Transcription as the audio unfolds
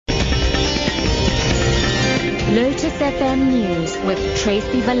Lotus FM News with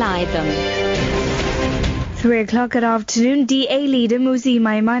Tracy Valaydham. 3 o'clock good afternoon. DA leader Muzi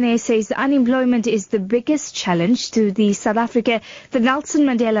Maimane says unemployment is the biggest challenge to the South Africa that Nelson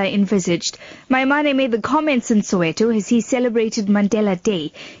Mandela envisaged. Maimane made the comments in Soweto as he celebrated Mandela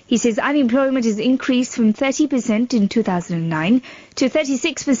Day. He says unemployment has increased from 30% in 2009 to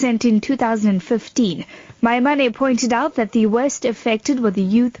 36% in 2015. Maimane pointed out that the worst affected were the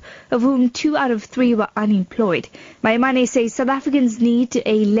youth, of whom 2 out of 3 were unemployed. Maimane says South Africans need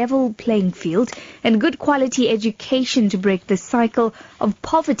a level playing field and good quality education to break the cycle of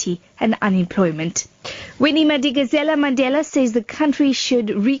poverty and unemployment. Winnie Madikizela Mandela says the country should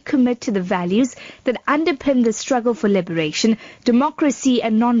recommit to the values that underpin the struggle for liberation, democracy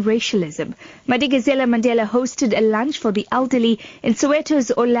and non-racialism. Madikizela Mandela hosted a lunch for the elderly in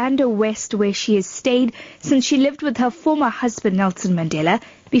Soweto's Orlando West, where she has stayed since she lived with her former husband Nelson Mandela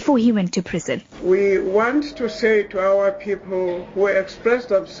before he went to prison. We want to say to our people who express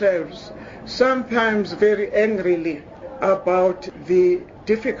themselves sometimes very angrily about the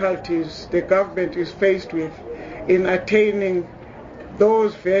difficulties the government is faced with in attaining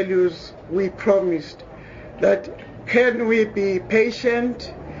those values we promised, that can we be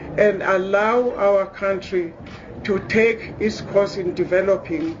patient and allow our country to take its course in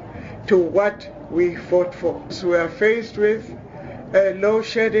developing to what we fought for. So we are faced with load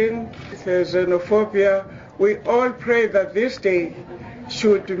shedding, xenophobia. We all pray that this day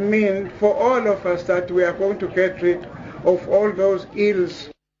should mean for all of us that we are going to get rid of all those ills.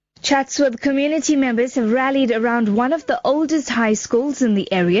 Chatsworth community members have rallied around one of the oldest high schools in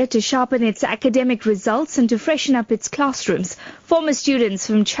the area to sharpen its academic results and to freshen up its classrooms. Former students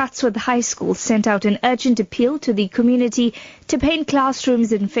from Chatsworth High School sent out an urgent appeal to the community to paint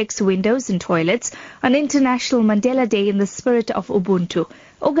classrooms and fix windows and toilets on International Mandela Day in the spirit of Ubuntu.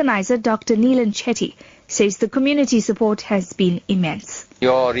 Organizer Dr. Neelan Chetty says the community support has been immense.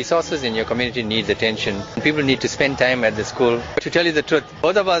 Your resources in your community needs attention. People need to spend time at the school. To tell you the truth,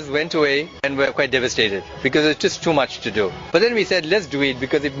 both of us went away and were quite devastated because it's just too much to do. But then we said, let's do it,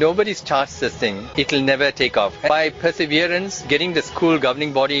 because if nobody starts this thing, it'll never take off. By perseverance, getting the school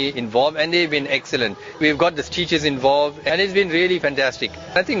governing body involved, and they've been excellent. We've got the teachers involved, and it's been really fantastic.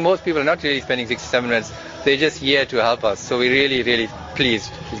 I think most people are not really spending 6-7 minutes. They're just here to help us. So we're really, really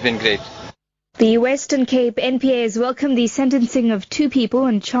pleased. It's been great. The Western Cape NPA has welcomed the sentencing of 2 people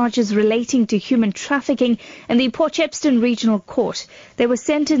on charges relating to human trafficking in the Port Shepstone Regional Court. They were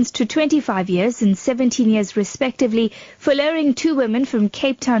sentenced to 25 years and 17 years respectively for luring 2 women from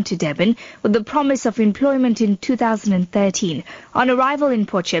Cape Town to Durban with the promise of employment in 2013. On arrival in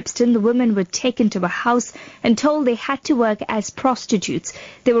Port Shepstone, the women were taken to a house and told they had to work as prostitutes.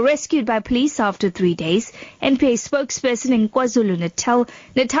 They were rescued by police after 3 days. NPA spokesperson in KwaZulu-Natal,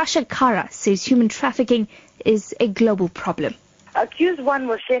 Natasha Kara, says human trafficking is a global problem. Accused 1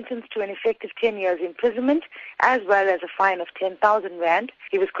 was sentenced to an effective 10 years imprisonment as well as a fine of 10,000 rand.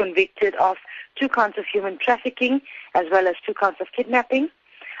 He was convicted of 2 counts of human trafficking as well as 2 counts of kidnapping,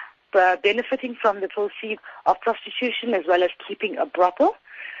 benefiting from the proceeds of prostitution as well as keeping a brothel.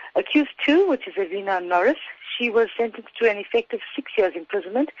 Accused 2, which is Avina Norris, she was sentenced to an effective 6 years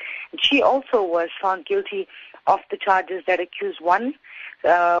imprisonment, and she also was found guilty of the charges that accused 1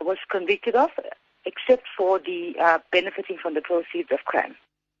 was convicted of, except for the benefiting from the proceeds of crime.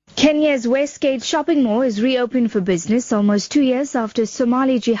 Kenya's Westgate shopping mall is reopened for business almost 2 years after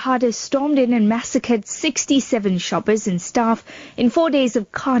Somali jihadists stormed in and massacred 67 shoppers and staff in 4 days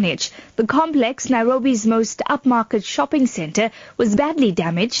of carnage. The complex, Nairobi's most upmarket shopping center, was badly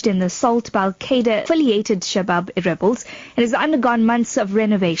damaged in the assault by Al-Qaeda-affiliated Shabab rebels and has undergone months of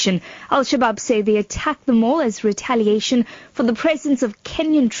renovation. Al-Shabaab say they attacked the mall as retaliation for the presence of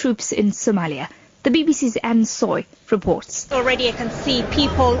Kenyan troops in Somalia. The BBC's Anne Soy reports. Already I can see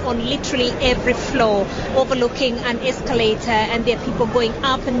people on literally every floor overlooking an escalator, and there are people going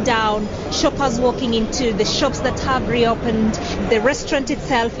up and down, shoppers walking into the shops that have reopened. The restaurant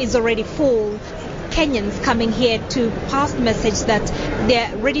itself is already full. Kenyans coming here to pass the message that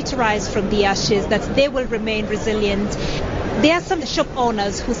they're ready to rise from the ashes, that they will remain resilient. There are some shop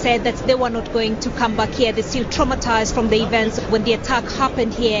owners who said that they were not going to come back here. They're still traumatized from the events when the attack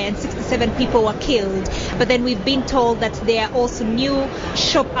happened here and 67 people were killed. But then we've been told that there are also new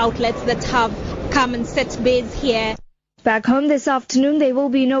shop outlets that have come and set base here. Back home this afternoon, there will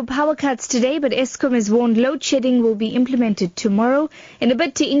be no power cuts today, but Eskom has warned load shedding will be implemented tomorrow in a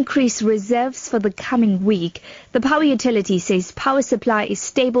bid to increase reserves for the coming week. The power utility says power supply is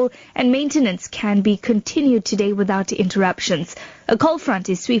stable and maintenance can be continued today without interruptions. A cold front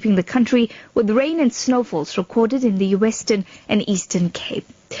is sweeping the country with rain and snowfalls recorded in the Western and Eastern Cape.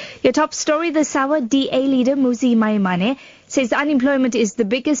 Your top story this hour, DA leader Muzi Maimane says unemployment is the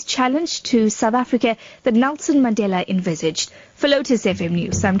biggest challenge to South Africa that Nelson Mandela envisaged. For Lotus FM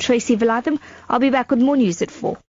News, I'm Tracy Valatham. I'll be back with more news at 4.